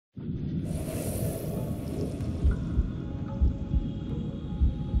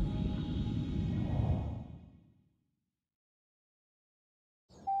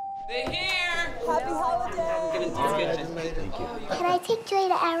They're here! Happy holidays! Thank you. Can I take Joy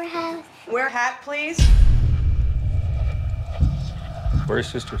to our house? Wear a hat, please. Where are your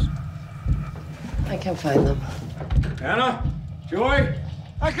sisters? I can't find them. Anna? Joy?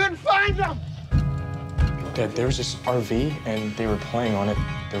 I couldn't find them! Dad, there was this RV, and they were playing on it.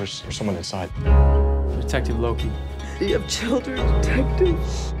 There was someone inside. Detective Loki. Do you have children, Detective?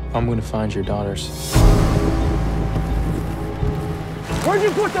 I'm gonna find your daughters. Where'd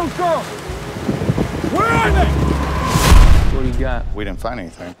you put those girls? Where are they? What do you got? We didn't find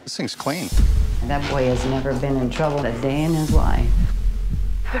anything. This thing's clean. That boy has never been in trouble a day in his life.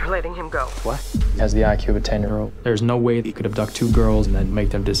 They're letting him go. What? He has the IQ of a 10-year-old. There's no way he could abduct 2 girls and then make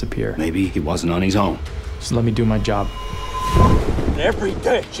them disappear. Maybe he wasn't on his own. Just let me do my job. Every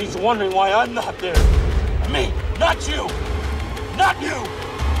day she's wondering why I'm not there. Me, not you. Not you.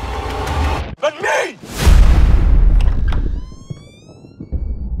 But me!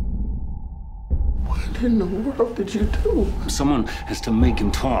 What in the world did you do? Someone has to make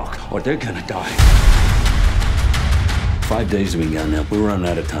him talk, or they're gonna die. 5 days we got now. We're running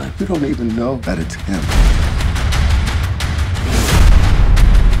out of time. We don't even know that it's him.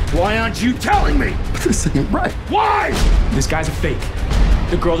 Why aren't you telling me? This ain't right. Why? This guy's a fake.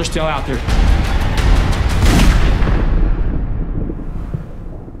 The girls are still out there.